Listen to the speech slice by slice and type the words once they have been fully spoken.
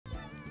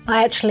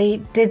I actually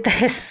did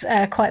this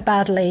quite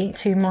badly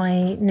to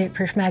my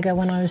Nukeproof Mega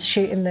when I was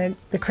shooting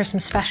the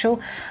Christmas special,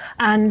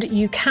 and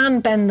you can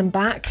bend them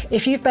back.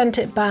 If you've bent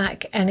it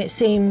back and it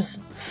seems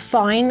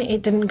fine,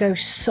 it didn't go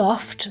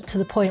soft to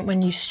the point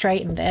when you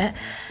straightened it,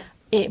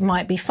 it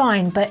might be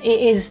fine, but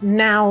it is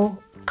now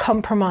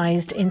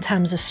compromised in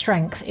terms of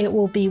strength. It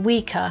will be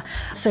weaker.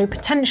 So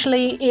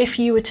potentially if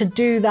you were to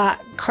do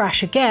that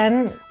crash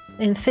again,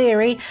 in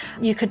theory,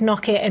 you could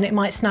knock it and it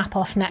might snap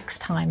off next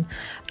time.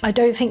 I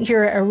don't think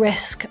you're at a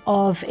risk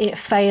of it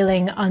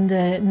failing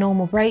under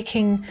normal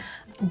braking,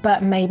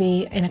 but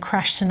maybe in a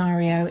crash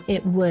scenario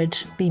it would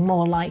be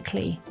more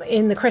likely.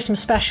 In the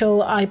Christmas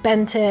special, I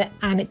bent it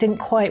and it didn't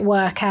quite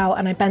work out,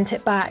 and I bent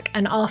it back,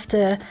 and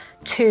after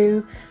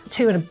two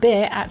and a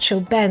bit actual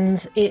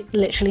bends, it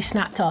literally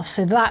snapped off.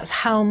 So that's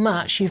how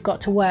much you've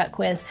got to work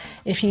with.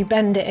 If you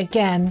bend it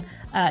again,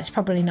 it's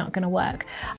probably not going to work.